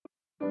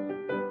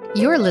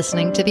You're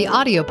listening to the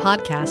audio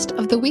podcast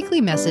of the weekly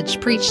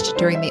message preached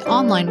during the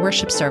online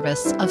worship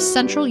service of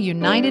Central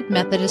United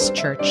Methodist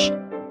Church.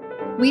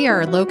 We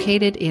are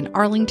located in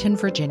Arlington,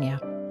 Virginia.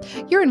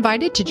 You're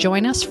invited to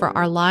join us for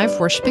our live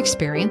worship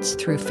experience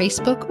through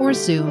Facebook or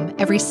Zoom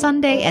every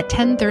Sunday at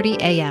 10:30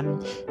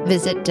 a.m.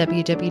 Visit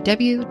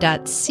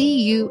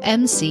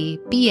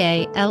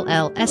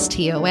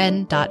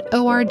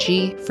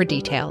www.cumcballston.org for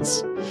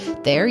details.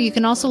 There you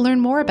can also learn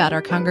more about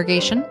our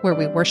congregation where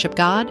we worship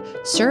God,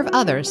 serve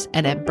others,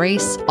 and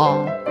embrace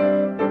all.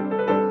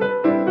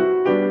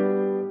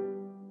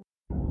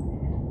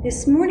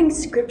 This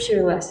morning's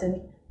scripture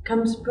lesson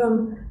comes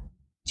from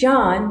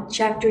John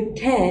chapter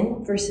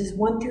 10, verses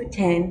 1 through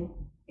 10,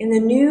 in the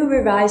New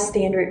Revised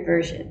Standard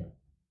Version.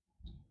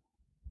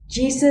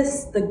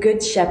 Jesus, the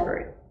Good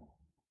Shepherd.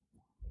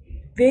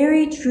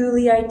 Very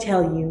truly I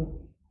tell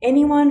you,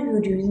 anyone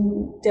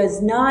who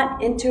does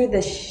not enter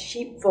the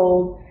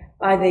sheepfold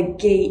by the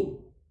gate,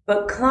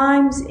 but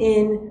climbs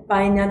in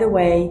by another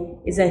way,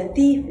 is a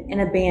thief and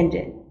a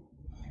bandit.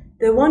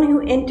 The one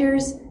who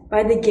enters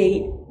by the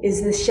gate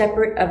is the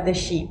shepherd of the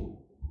sheep.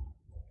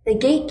 The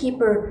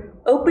gatekeeper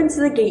opens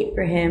the gate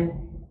for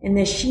him, and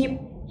the sheep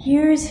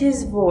hears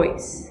his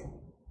voice.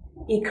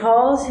 He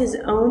calls his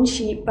own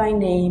sheep by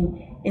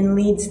name and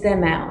leads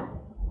them out.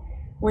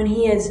 When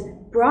he has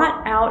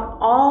brought out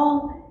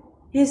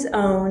all his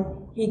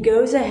own, he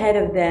goes ahead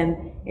of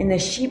them, and the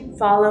sheep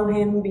follow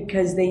him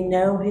because they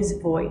know his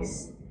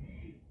voice.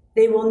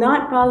 They will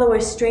not follow a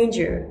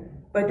stranger,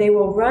 but they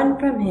will run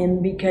from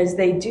him because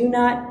they do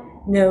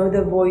not know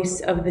the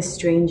voice of the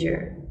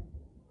stranger.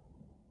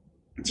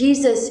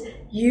 Jesus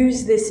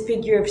used this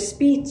figure of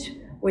speech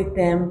with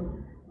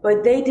them,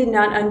 but they did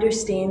not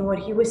understand what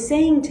he was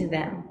saying to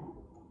them.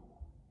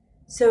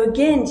 So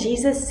again,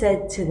 Jesus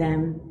said to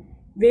them,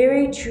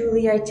 very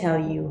truly I tell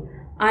you,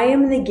 I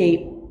am the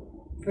gate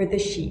for the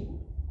sheep.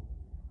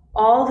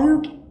 All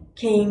who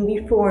came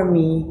before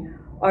me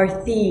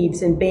are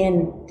thieves and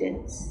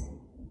bandits,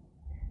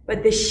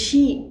 but the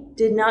sheep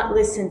did not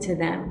listen to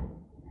them.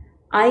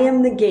 I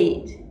am the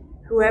gate.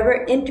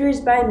 Whoever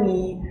enters by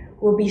me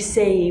will be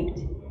saved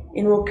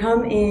and will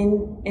come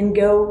in and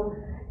go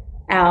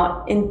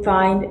out and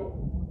find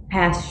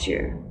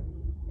pasture.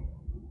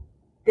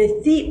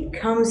 The thief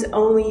comes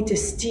only to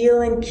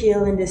steal and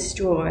kill and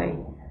destroy.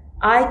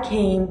 I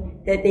came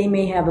that they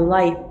may have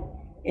life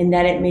and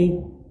that it may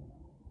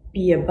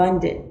be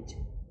abundant.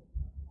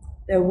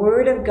 The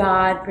word of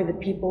God for the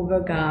people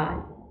of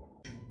God.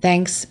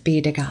 Thanks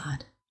be to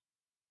God.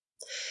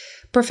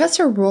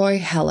 Professor Roy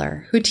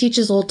Heller, who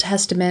teaches Old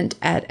Testament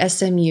at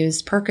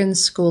SMU's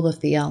Perkins School of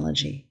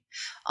Theology,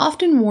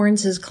 often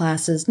warns his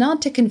classes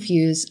not to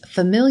confuse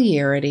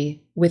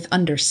familiarity with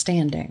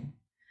understanding.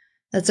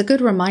 That's a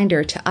good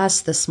reminder to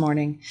us this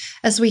morning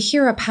as we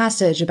hear a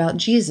passage about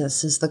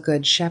Jesus as the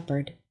Good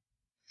Shepherd.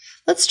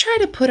 Let's try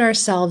to put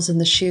ourselves in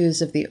the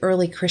shoes of the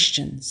early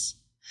Christians.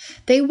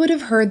 They would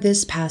have heard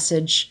this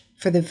passage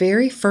for the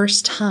very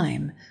first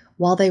time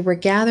while they were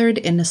gathered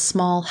in a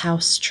small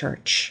house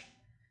church.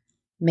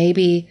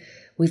 Maybe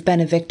we've been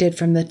evicted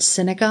from the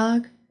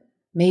synagogue.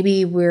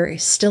 Maybe we're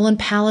still in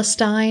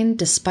Palestine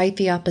despite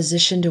the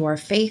opposition to our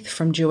faith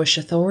from Jewish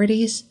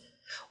authorities.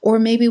 Or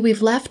maybe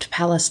we've left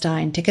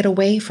Palestine to get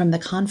away from the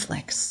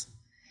conflicts.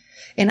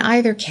 In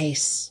either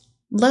case,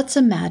 let's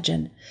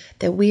imagine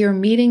that we are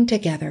meeting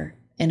together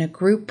in a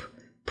group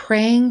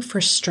praying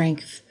for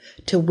strength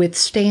to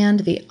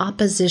withstand the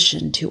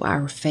opposition to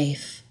our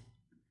faith.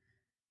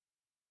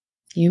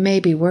 You may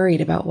be worried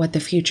about what the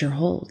future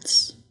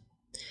holds.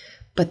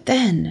 But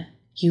then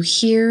you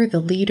hear the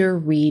leader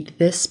read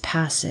this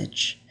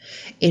passage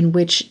in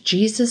which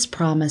Jesus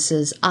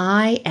promises,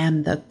 I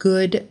am the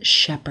Good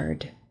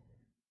Shepherd.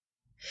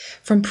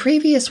 From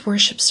previous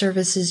worship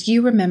services,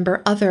 you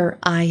remember other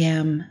I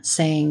am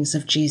sayings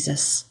of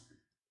Jesus.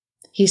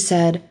 He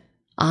said,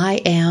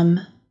 I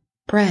am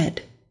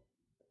bread,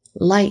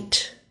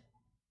 light,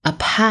 a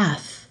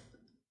path,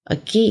 a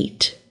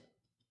gate,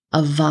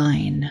 a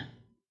vine.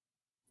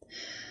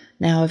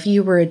 Now, if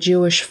you were a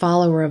Jewish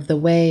follower of the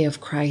way of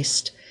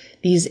Christ,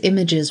 these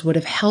images would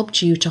have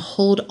helped you to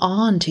hold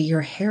on to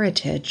your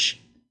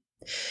heritage.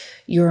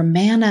 Your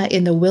manna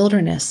in the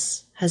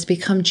wilderness has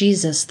become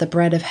Jesus, the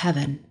bread of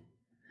heaven.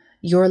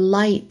 Your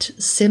light,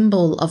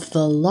 symbol of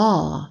the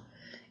law,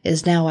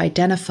 is now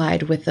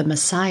identified with the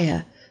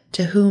Messiah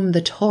to whom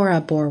the Torah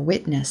bore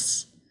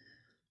witness.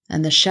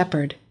 And the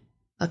shepherd,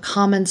 a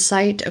common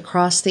sight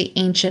across the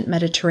ancient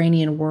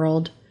Mediterranean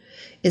world,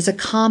 is a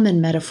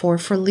common metaphor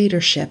for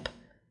leadership,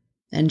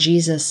 and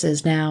Jesus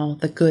is now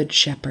the Good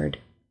Shepherd.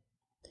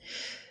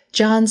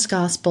 John's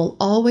Gospel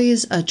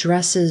always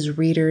addresses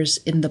readers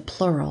in the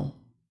plural.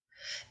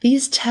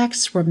 These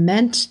texts were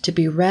meant to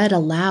be read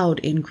aloud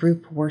in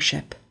group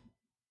worship.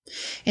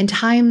 In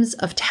times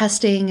of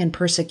testing and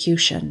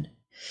persecution,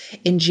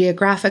 in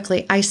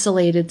geographically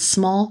isolated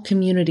small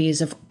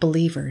communities of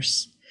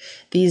believers,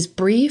 these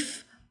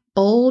brief,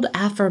 bold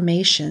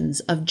affirmations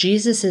of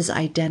Jesus'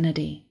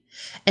 identity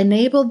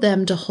enabled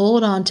them to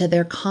hold on to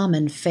their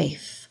common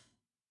faith.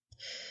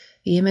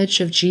 The image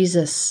of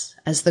Jesus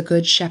as the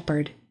Good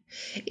Shepherd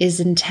is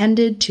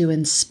intended to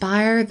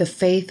inspire the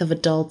faith of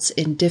adults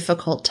in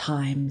difficult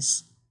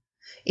times.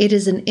 It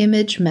is an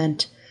image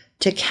meant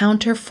to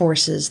counter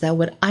forces that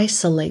would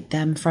isolate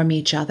them from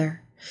each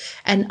other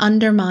and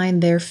undermine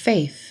their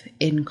faith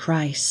in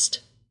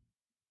Christ.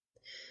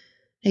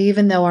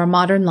 Even though our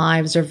modern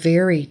lives are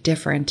very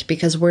different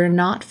because we're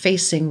not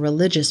facing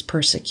religious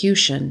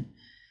persecution,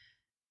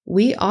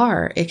 we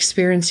are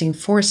experiencing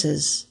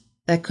forces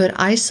that could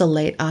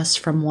isolate us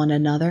from one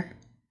another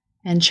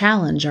and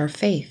challenge our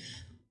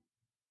faith.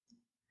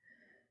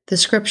 The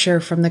scripture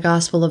from the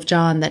Gospel of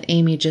John that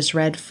Amy just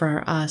read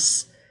for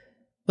us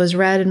was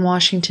read in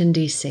Washington,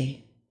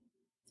 D.C.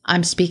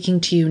 I'm speaking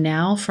to you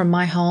now from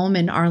my home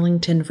in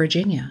Arlington,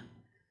 Virginia.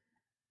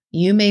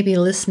 You may be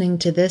listening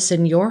to this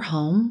in your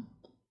home,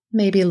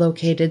 maybe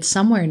located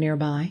somewhere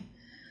nearby,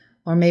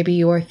 or maybe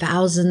you're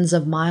thousands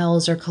of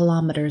miles or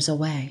kilometers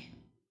away.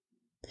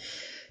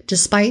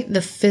 Despite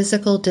the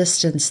physical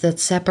distance that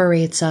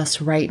separates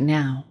us right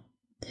now,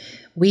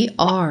 we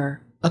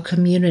are a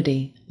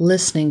community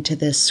listening to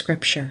this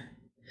scripture.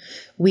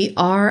 We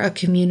are a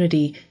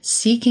community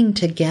seeking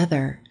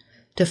together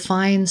to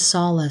find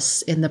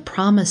solace in the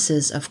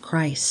promises of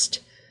Christ.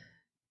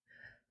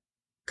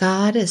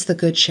 God as the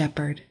Good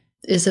Shepherd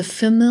is a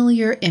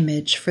familiar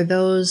image for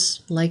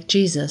those, like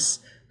Jesus,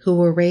 who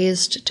were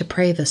raised to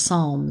pray the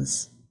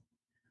Psalms.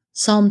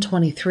 Psalm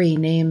 23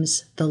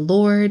 names, "The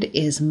Lord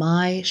is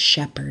my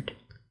shepherd."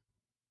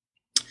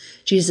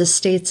 Jesus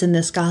states in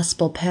this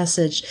gospel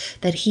passage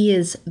that he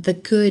is the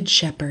Good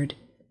Shepherd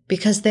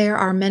because there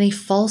are many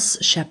false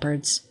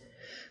shepherds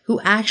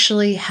who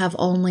actually have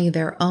only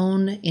their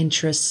own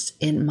interests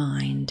in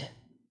mind.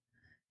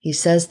 He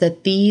says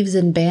that thieves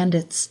and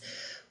bandits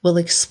will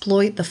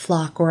exploit the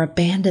flock or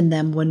abandon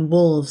them when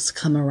wolves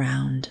come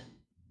around.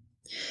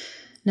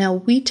 Now,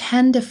 we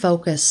tend to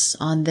focus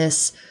on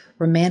this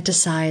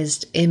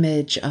romanticized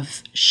image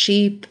of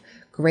sheep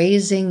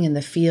grazing in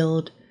the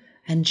field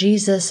and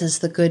Jesus as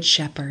the Good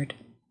Shepherd.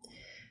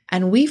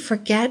 And we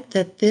forget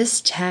that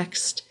this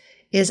text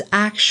is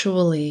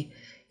actually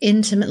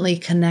intimately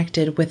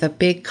connected with a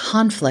big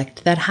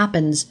conflict that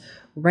happens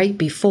right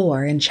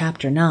before in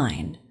chapter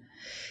 9.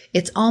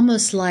 It's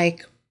almost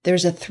like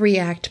there's a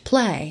 3-act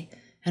play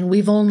and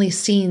we've only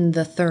seen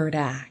the 3rd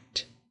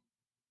act.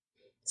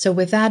 So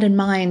with that in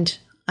mind,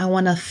 I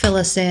want to fill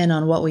us in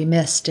on what we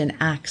missed in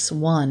Acts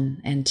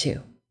 1 and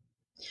 2.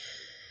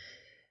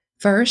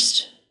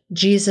 First,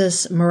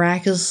 Jesus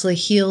miraculously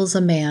heals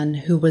a man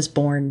who was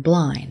born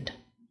blind.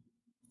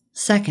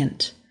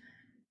 Second,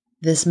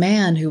 this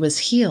man who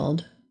was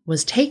healed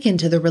was taken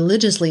to the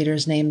religious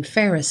leaders named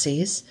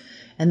Pharisees,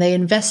 and they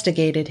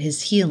investigated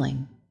his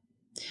healing.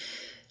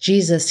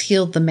 Jesus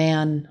healed the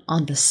man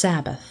on the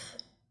Sabbath.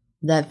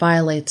 That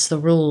violates the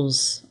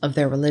rules of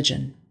their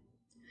religion.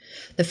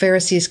 The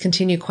Pharisees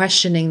continue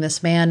questioning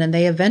this man, and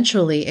they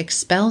eventually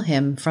expel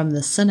him from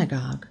the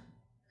synagogue.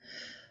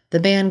 The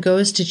man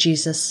goes to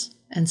Jesus,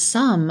 and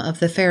some of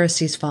the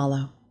Pharisees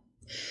follow.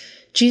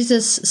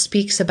 Jesus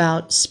speaks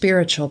about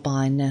spiritual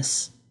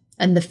blindness,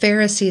 and the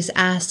Pharisees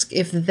ask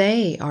if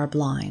they are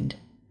blind.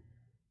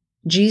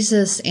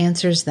 Jesus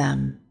answers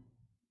them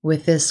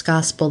with this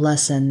gospel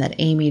lesson that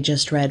Amy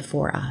just read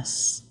for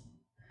us.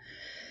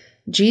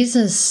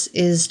 Jesus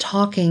is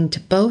talking to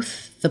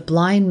both the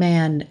blind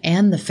man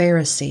and the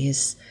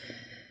Pharisees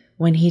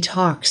when he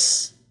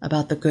talks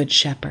about the Good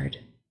Shepherd.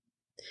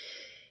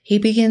 He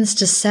begins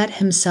to set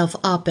himself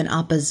up in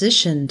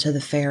opposition to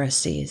the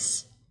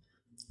Pharisees.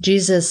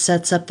 Jesus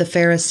sets up the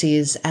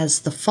Pharisees as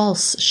the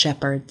false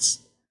shepherds,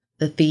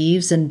 the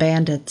thieves and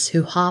bandits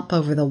who hop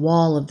over the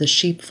wall of the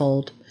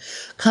sheepfold,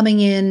 coming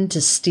in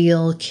to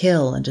steal,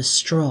 kill, and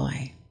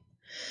destroy.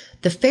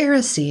 The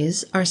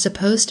Pharisees are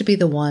supposed to be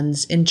the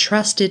ones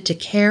entrusted to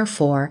care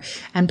for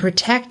and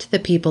protect the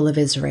people of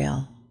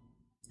Israel.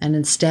 And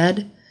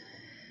instead,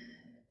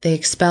 they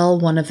expel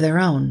one of their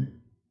own,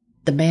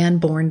 the man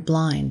born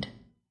blind.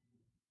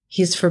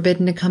 He's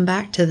forbidden to come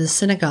back to the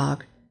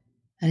synagogue,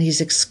 and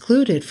he's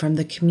excluded from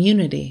the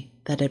community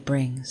that it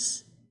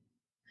brings.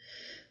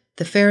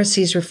 The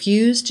Pharisees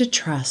refuse to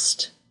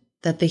trust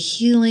that the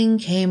healing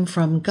came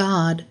from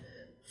God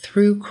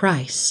through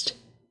Christ,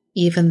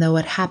 even though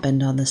it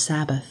happened on the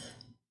Sabbath.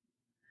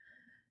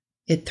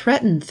 It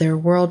threatened their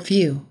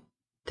worldview,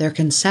 their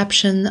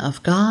conception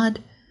of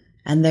God,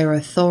 and their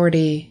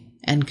authority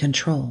and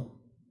control.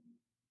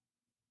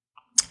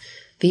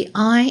 The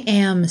I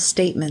am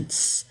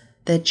statements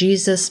that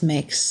Jesus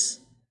makes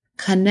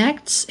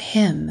connects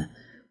him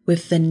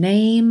with the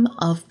name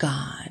of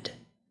God.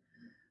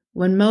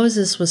 When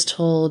Moses was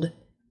told,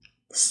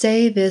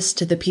 "Say this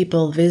to the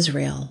people of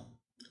Israel,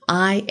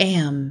 I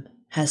am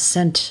has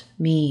sent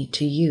me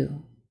to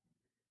you."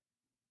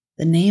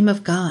 The name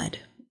of God,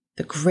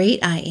 the great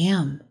I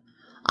am,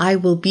 I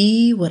will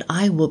be what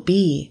I will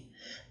be,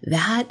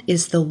 that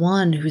is the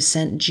one who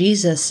sent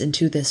Jesus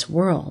into this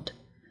world.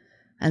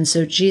 And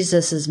so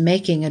Jesus is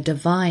making a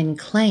divine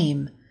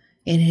claim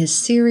in his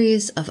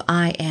series of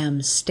I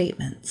am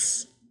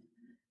statements.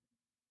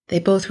 They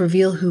both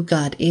reveal who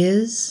God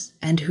is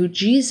and who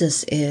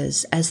Jesus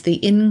is as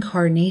the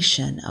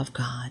incarnation of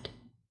God.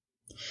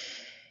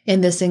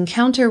 In this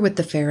encounter with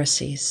the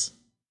Pharisees,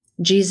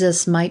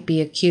 Jesus might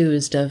be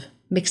accused of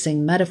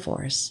mixing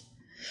metaphors,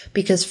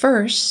 because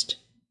first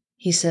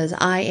he says,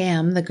 "I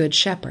am the good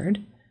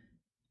shepherd,"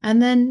 and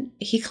then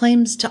he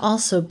claims to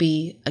also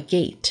be a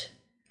gate.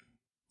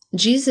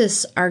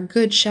 Jesus, our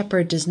good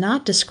shepherd, does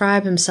not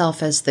describe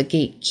himself as the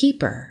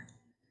gatekeeper,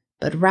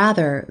 but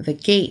rather the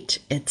gate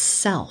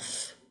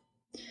itself.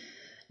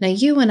 Now,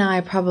 you and I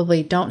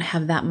probably don't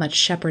have that much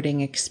shepherding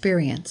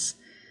experience,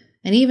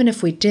 and even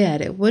if we did,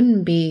 it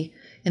wouldn't be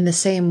in the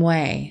same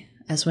way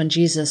as when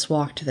Jesus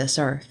walked this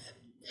earth.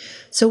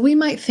 So we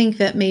might think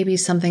that maybe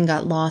something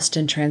got lost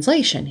in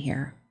translation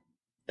here.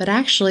 But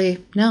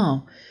actually,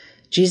 no.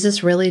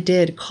 Jesus really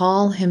did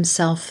call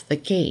himself the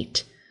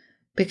gate,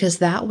 because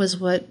that was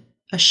what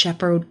a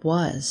shepherd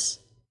was.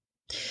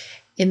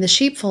 In the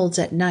sheepfolds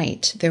at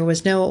night, there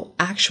was no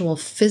actual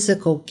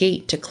physical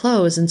gate to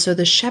close, and so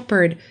the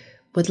shepherd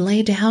would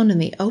lay down in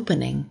the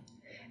opening,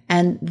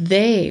 and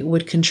they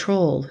would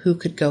control who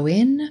could go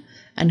in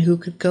and who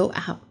could go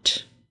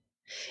out.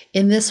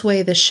 In this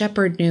way, the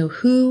shepherd knew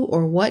who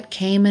or what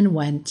came and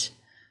went,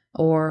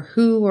 or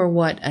who or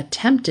what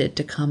attempted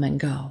to come and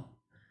go.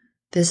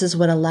 This is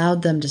what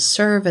allowed them to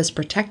serve as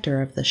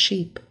protector of the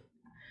sheep.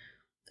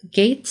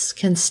 Gates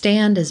can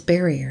stand as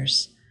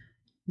barriers.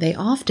 They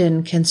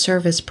often can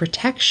serve as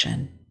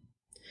protection.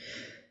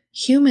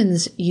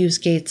 Humans use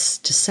gates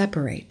to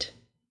separate,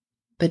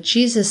 but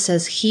Jesus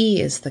says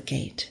he is the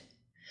gate,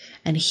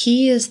 and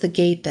he is the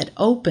gate that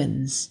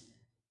opens.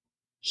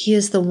 He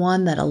is the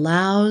one that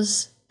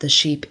allows the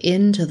sheep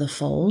into the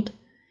fold,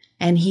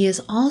 and he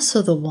is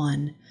also the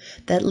one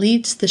that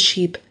leads the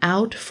sheep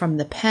out from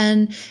the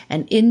pen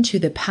and into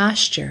the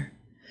pasture,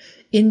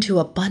 into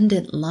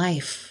abundant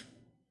life.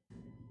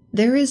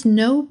 There is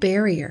no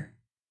barrier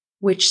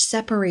which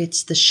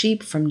separates the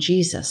sheep from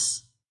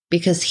Jesus,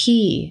 because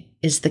he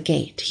is the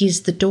gate.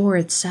 He's the door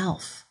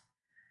itself.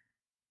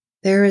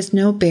 There is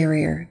no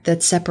barrier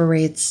that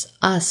separates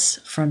us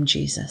from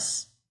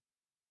Jesus.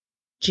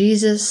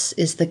 Jesus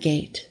is the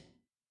gate,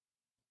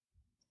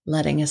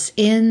 letting us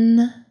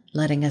in,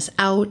 letting us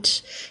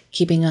out,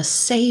 keeping us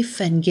safe,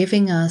 and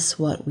giving us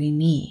what we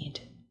need.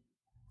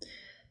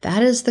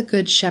 That is the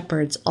Good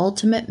Shepherd's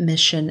ultimate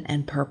mission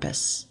and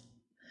purpose.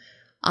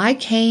 I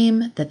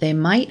came that they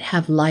might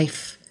have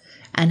life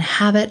and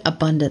have it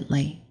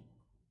abundantly.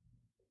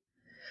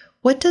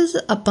 What does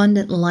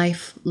abundant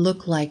life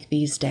look like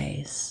these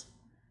days?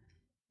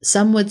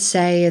 Some would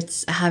say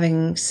it's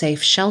having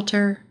safe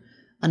shelter,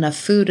 enough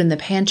food in the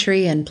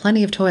pantry, and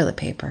plenty of toilet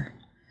paper.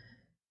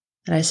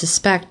 And I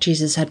suspect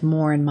Jesus had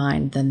more in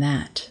mind than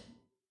that.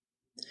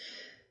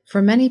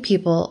 For many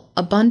people,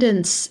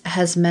 abundance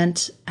has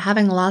meant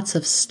having lots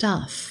of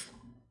stuff.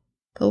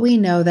 But we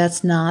know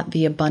that's not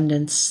the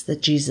abundance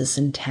that Jesus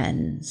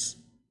intends.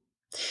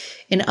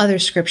 In other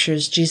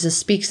scriptures, Jesus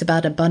speaks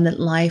about abundant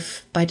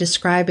life by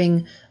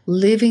describing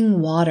living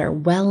water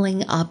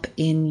welling up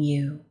in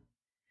you.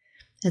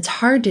 It's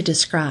hard to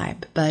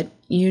describe, but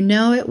you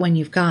know it when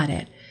you've got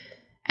it,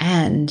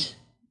 and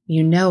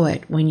you know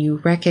it when you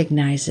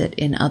recognize it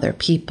in other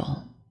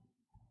people.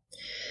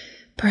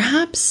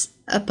 Perhaps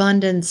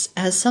abundance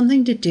has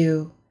something to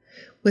do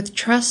with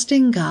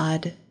trusting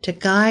God to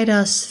guide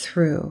us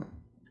through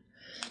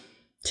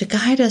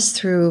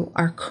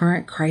our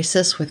current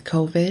crisis with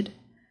COVID,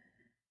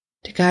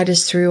 to guide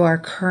us through our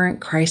current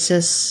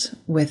crisis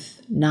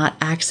with not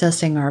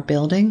accessing our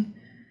building,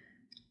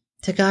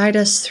 to guide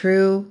us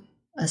through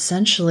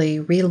essentially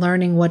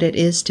relearning what it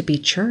is to be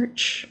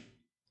church.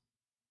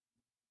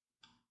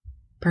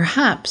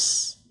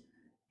 Perhaps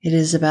it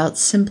is about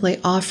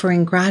simply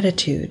offering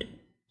gratitude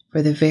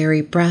for the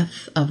very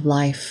breath of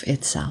life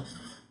itself.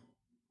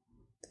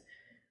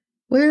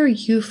 Where are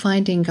you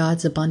finding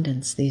God's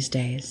abundance these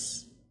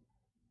days?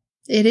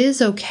 It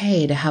is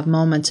okay to have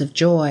moments of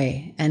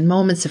joy and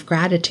moments of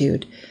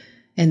gratitude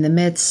in the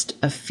midst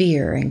of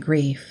fear and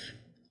grief.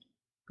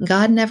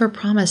 God never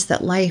promised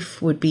that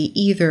life would be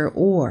either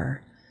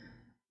or.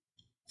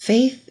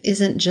 Faith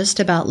isn't just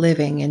about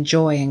living in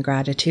joy and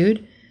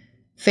gratitude.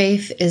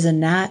 Faith is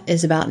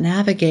about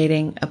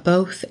navigating a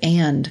both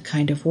and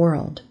kind of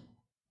world.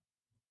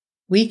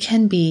 We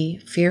can be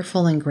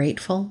fearful and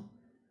grateful,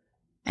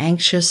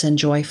 anxious and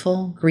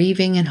joyful,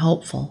 grieving and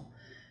hopeful,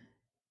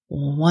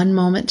 one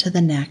moment to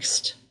the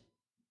next.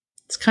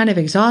 It's kind of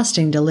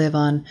exhausting to live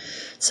on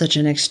such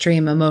an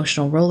extreme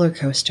emotional roller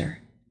coaster,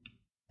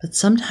 but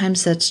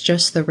sometimes that's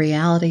just the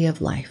reality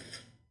of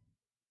life.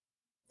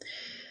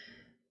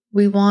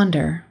 We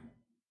wander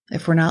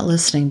if we're not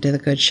listening to the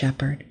Good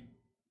Shepherd.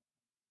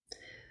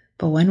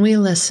 But when we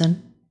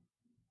listen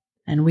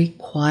and we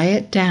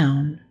quiet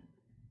down,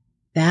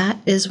 that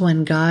is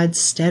when God's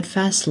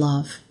steadfast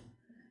love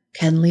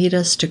can lead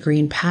us to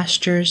green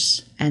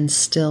pastures and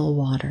still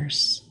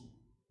waters.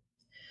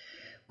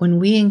 When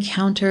we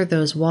encounter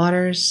those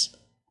waters,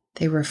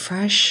 they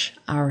refresh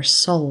our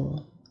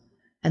soul,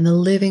 and the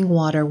living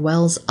water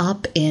wells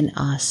up in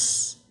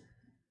us.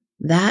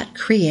 that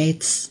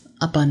creates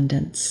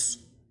abundance.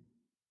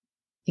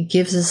 It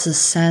gives us a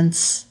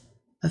sense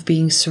of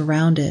being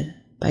surrounded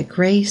by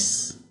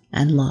grace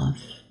and love.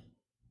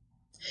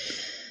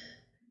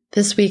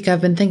 This week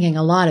I've been thinking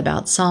a lot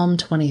about Psalm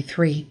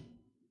 23.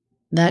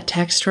 That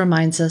text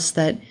reminds us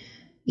that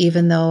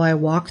even though I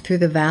walk through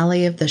the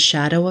valley of the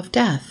shadow of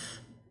death,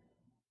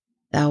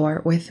 thou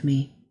art with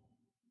me.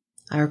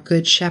 Our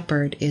good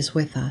shepherd is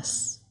with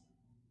us.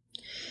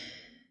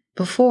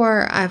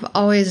 Before, I've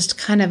always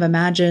kind of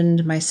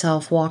imagined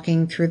myself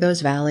walking through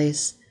those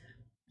valleys,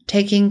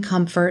 taking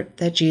comfort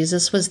that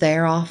Jesus was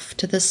there off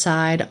to the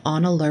side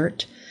on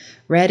alert,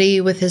 ready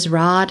with his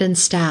rod and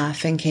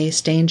staff in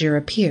case danger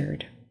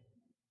appeared.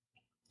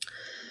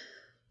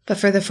 But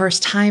for the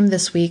first time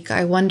this week,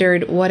 I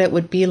wondered what it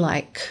would be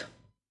like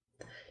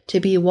to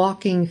be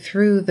walking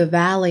through the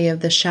valley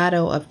of the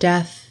shadow of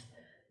death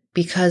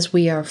because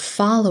we are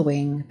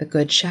following the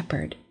Good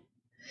Shepherd,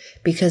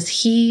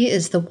 because he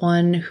is the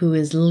one who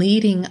is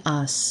leading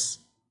us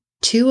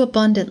to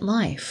abundant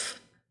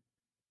life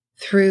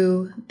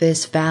through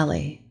this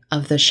valley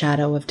of the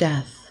shadow of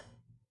death.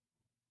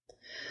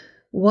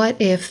 What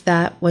if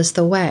that was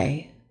the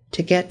way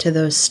to get to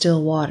those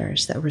still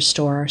waters that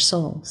restore our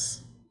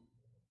souls?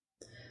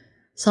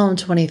 Psalm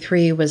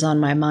 23 was on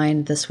my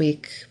mind this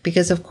week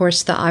because, of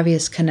course, the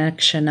obvious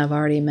connection I've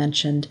already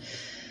mentioned,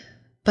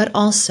 but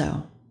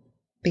also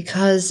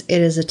because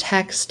it is a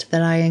text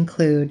that I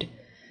include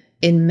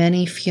in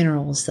many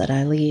funerals that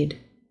I lead.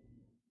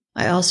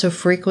 I also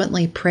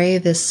frequently pray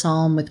this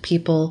psalm with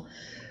people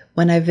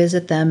when I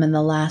visit them in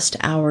the last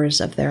hours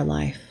of their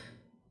life.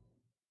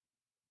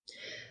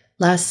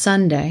 Last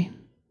Sunday,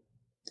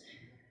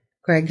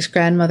 Greg's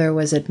grandmother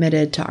was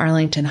admitted to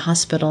Arlington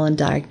Hospital and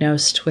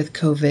diagnosed with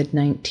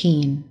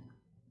COVID-19.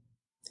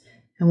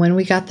 And when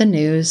we got the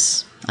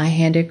news, I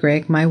handed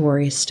Greg my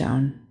worry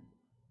stone.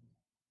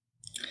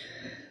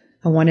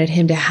 I wanted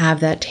him to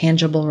have that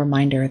tangible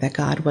reminder that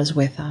God was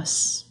with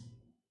us,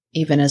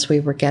 even as we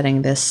were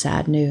getting this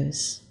sad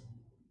news.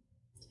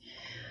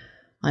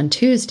 On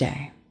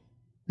Tuesday,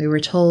 we were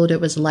told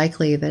it was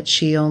likely that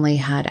she only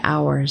had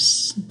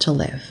hours to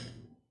live.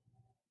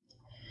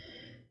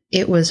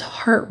 It was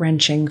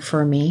heart-wrenching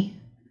for me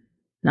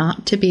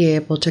not to be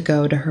able to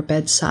go to her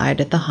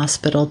bedside at the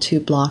hospital 2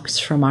 blocks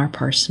from our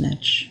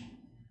parsonage.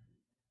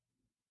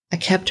 I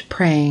kept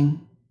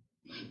praying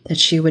that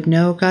she would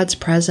know God's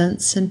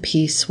presence and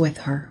peace with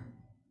her.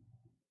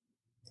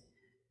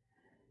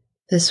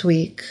 This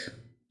week,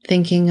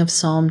 thinking of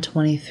Psalm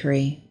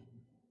 23,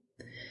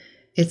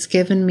 it's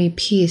given me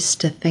peace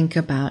to think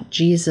about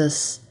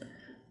Jesus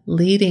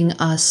leading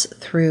us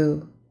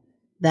through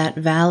that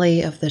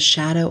valley of the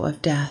shadow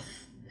of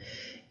death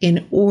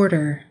in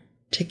order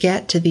to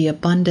get to the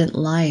abundant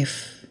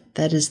life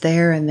that is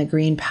there in the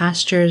green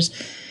pastures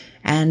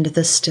and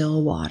the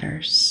still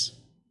waters.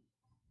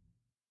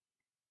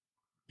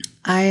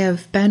 I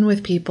have been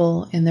with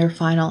people in their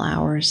final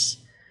hours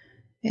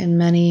in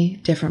many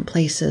different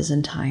places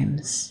and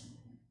times,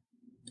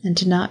 and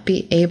to not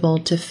be able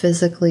to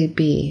physically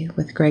be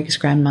with Greg's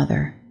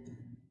grandmother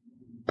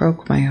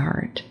broke my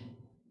heart.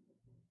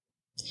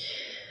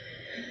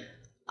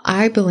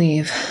 I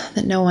believe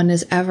that no one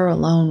is ever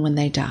alone when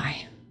they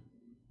die,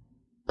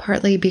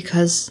 partly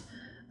because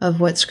of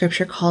what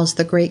Scripture calls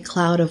the great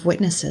cloud of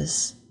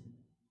witnesses,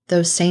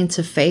 those saints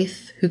of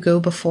faith who go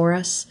before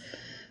us,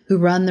 who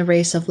run the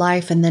race of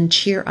life and then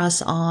cheer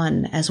us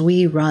on as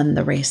we run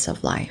the race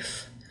of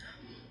life.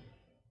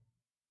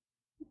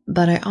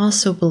 But I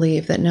also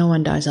believe that no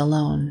one dies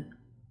alone,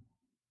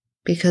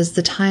 because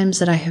the times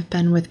that I have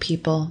been with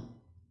people,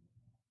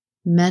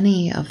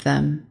 many of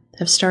them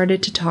have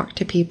started to talk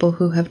to people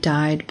who have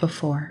died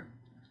before,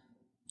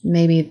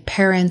 maybe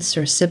parents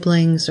or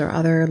siblings or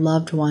other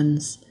loved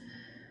ones,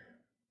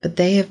 but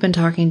they have been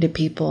talking to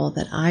people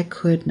that I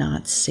could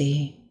not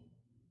see.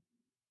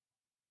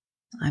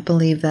 I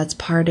believe that's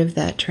part of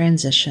that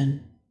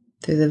transition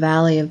through the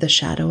valley of the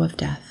shadow of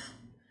death,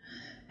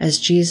 as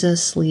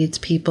Jesus leads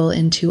people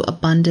into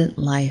abundant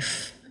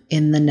life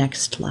in the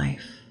next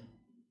life.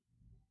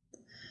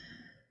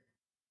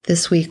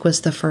 This week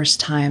was the first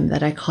time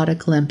that I caught a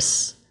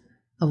glimpse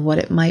of what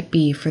it might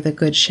be for the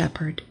Good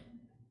Shepherd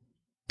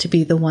to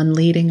be the one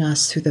leading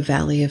us through the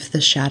valley of the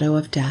shadow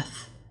of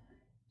death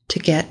to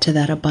get to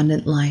that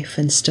abundant life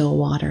in still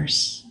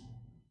waters.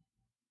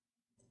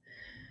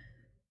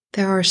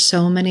 There are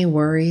so many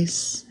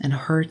worries and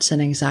hurts and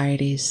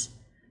anxieties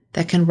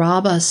that can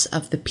rob us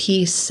of the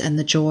peace and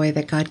the joy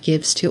that God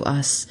gives to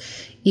us,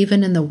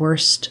 even in the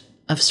worst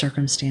of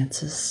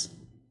circumstances.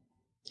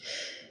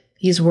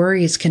 These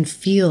worries can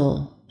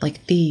feel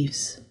like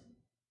thieves,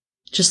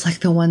 just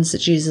like the ones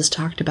that Jesus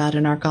talked about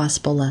in our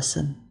gospel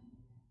lesson.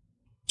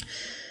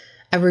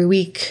 Every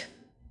week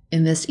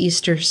in this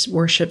Easter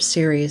worship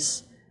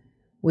series,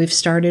 we've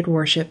started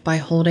worship by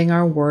holding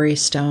our worry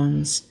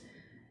stones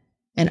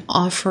and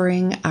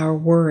offering our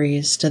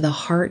worries to the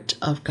heart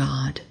of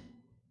God.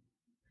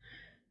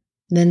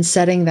 Then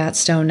setting that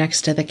stone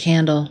next to the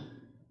candle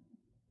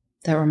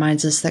that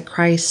reminds us that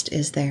Christ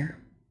is there.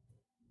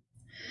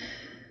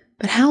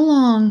 But how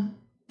long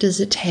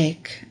does it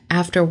take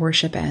after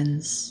worship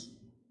ends?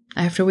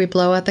 After we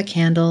blow out the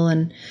candle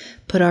and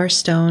put our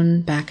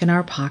stone back in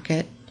our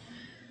pocket,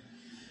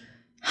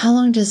 how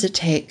long does it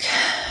take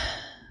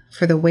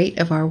for the weight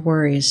of our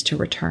worries to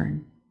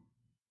return?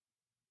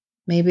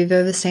 Maybe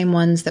they're the same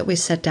ones that we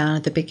set down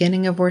at the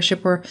beginning of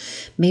worship, or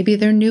maybe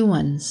they're new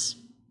ones.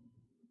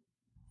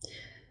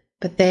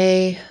 But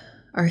they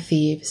are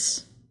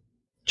thieves,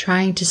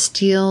 trying to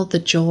steal the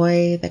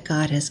joy that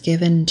God has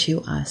given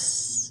to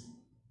us.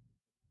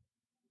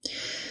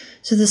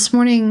 So this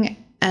morning,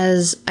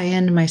 as I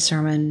end my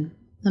sermon,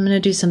 I'm going to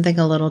do something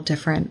a little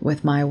different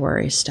with my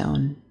worry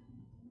stone.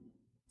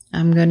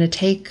 I'm going to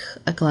take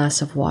a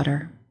glass of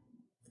water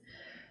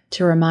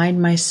to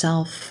remind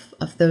myself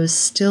of those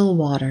still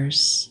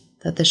waters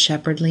that the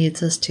shepherd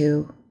leads us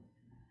to.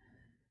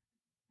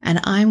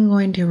 And I'm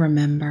going to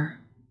remember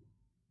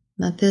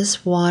that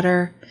this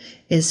water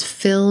is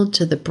filled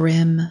to the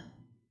brim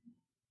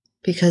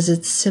because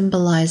it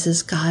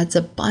symbolizes God's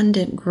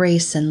abundant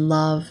grace and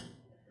love.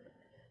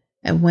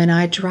 And when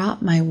I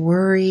drop my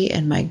worry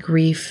and my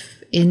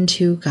grief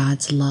into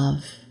God's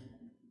love,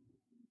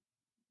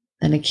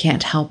 then it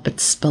can't help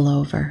but spill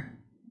over.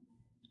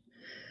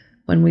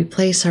 When we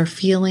place our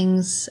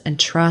feelings and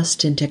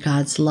trust into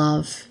God's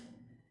love,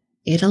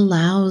 it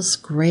allows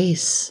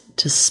grace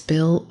to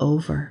spill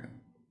over.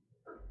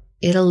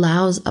 It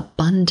allows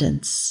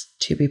abundance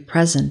to be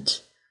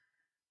present.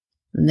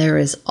 And there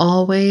is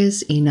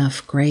always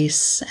enough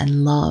grace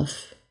and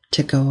love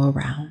to go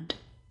around.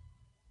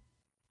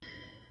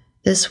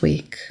 This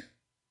week,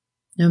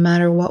 no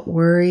matter what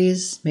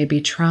worries may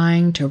be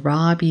trying to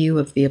rob you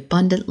of the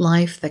abundant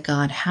life that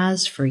God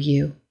has for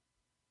you,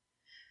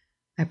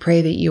 I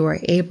pray that you are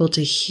able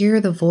to hear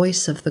the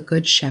voice of the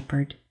Good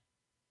Shepherd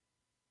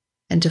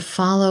and to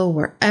follow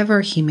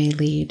wherever he may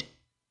lead,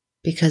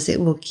 because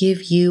it will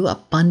give you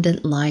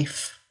abundant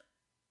life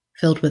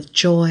filled with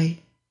joy,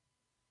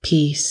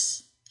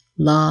 peace,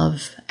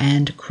 love,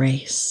 and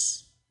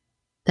grace.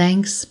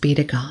 Thanks be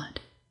to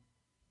God.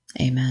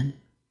 Amen.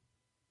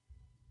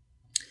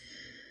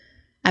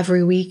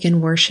 Every week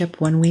in worship,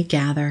 when we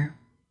gather,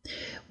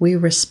 we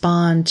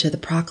respond to the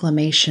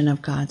proclamation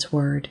of God's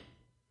word.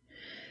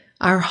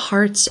 Our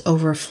hearts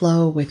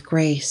overflow with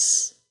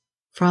grace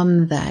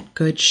from that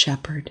Good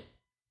Shepherd.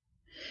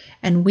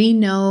 And we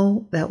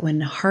know that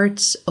when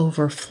hearts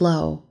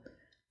overflow,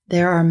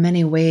 there are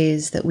many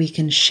ways that we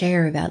can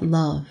share that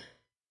love.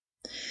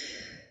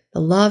 The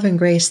love and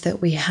grace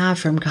that we have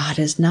from God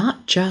is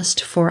not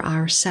just for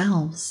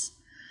ourselves,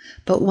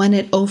 but when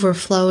it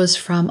overflows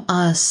from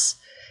us,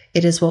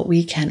 it is what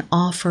we can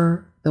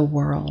offer the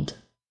world.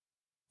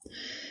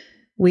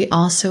 We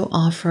also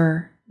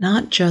offer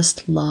not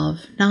just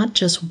love, not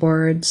just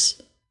words,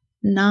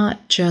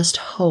 not just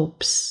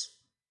hopes,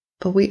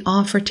 but we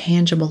offer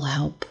tangible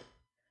help.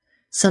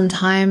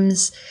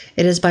 Sometimes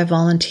it is by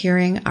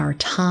volunteering our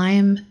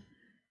time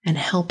and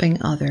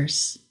helping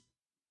others.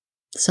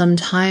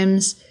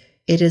 Sometimes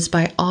it is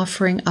by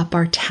offering up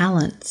our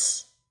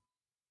talents.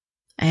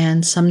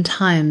 And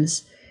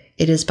sometimes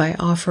it is by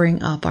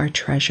offering up our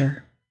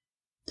treasure.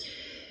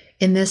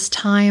 In this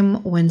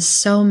time when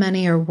so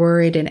many are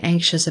worried and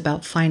anxious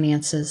about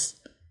finances,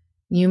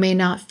 you may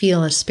not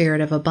feel a spirit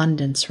of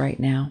abundance right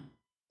now.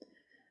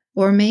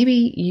 Or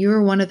maybe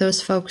you're one of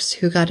those folks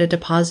who got a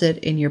deposit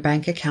in your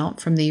bank account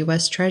from the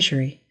U.S.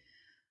 Treasury,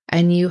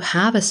 and you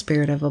have a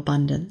spirit of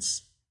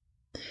abundance.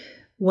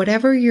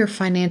 Whatever your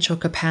financial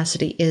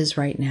capacity is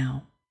right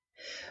now,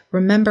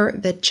 remember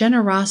that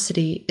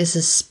generosity is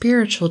a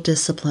spiritual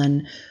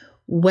discipline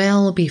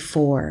well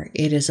before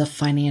it is a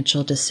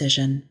financial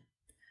decision.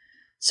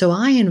 So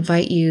I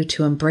invite you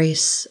to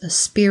embrace a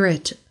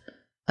spirit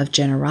of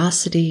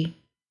generosity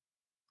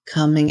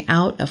coming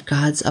out of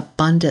God's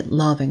abundant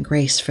love and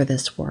grace for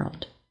this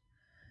world.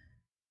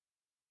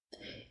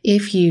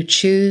 If you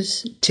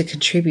choose to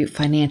contribute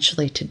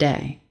financially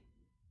today,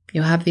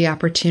 you'll have the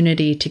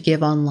opportunity to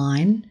give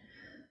online.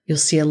 You'll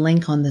see a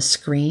link on the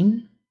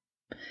screen.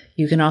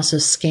 You can also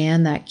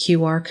scan that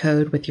QR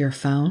code with your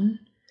phone.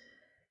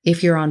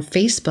 If you're on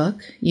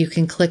Facebook, you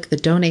can click the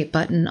donate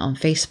button on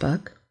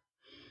Facebook,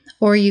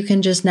 or you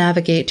can just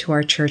navigate to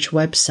our church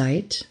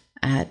website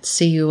at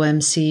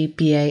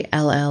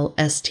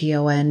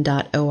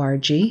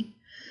cumcballston.org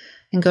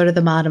and go to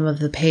the bottom of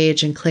the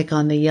page and click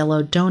on the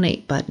yellow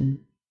donate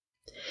button.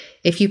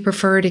 If you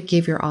prefer to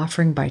give your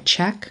offering by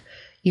check,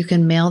 you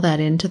can mail that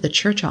into the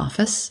church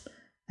office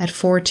at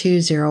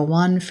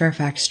 4201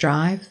 Fairfax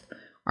Drive,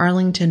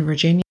 Arlington,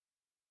 Virginia